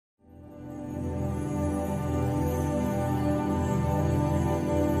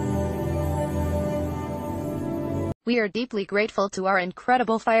"We are deeply grateful to our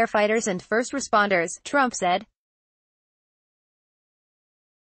incredible firefighters and first responders," Trump said.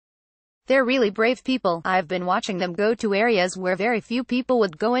 "They're really brave people. I've been watching them go to areas where very few people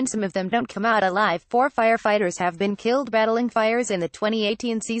would go and some of them don't come out alive." 4 firefighters have been killed battling fires in the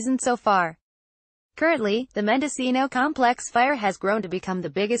 2018 season so far. Currently, the Mendocino Complex fire has grown to become the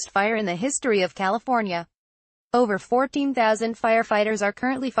biggest fire in the history of California. Over 14,000 firefighters are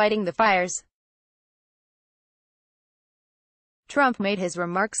currently fighting the fires. Trump made his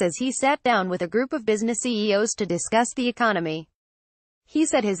remarks as he sat down with a group of business CEOs to discuss the economy. He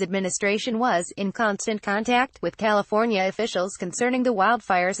said his administration was in constant contact with California officials concerning the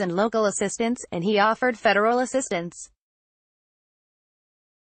wildfires and local assistance, and he offered federal assistance.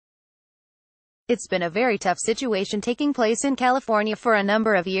 "It's been a very tough situation taking place in California for a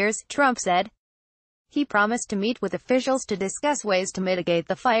number of years," Trump said. He promised to meet with officials to discuss ways to mitigate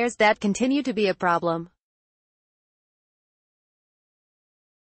the fires that continue to be a problem.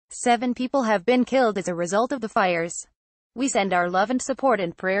 7 people have been killed as a result of the fires. "We send our love and support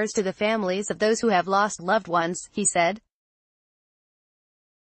and prayers to the families of those who have lost loved ones," he said.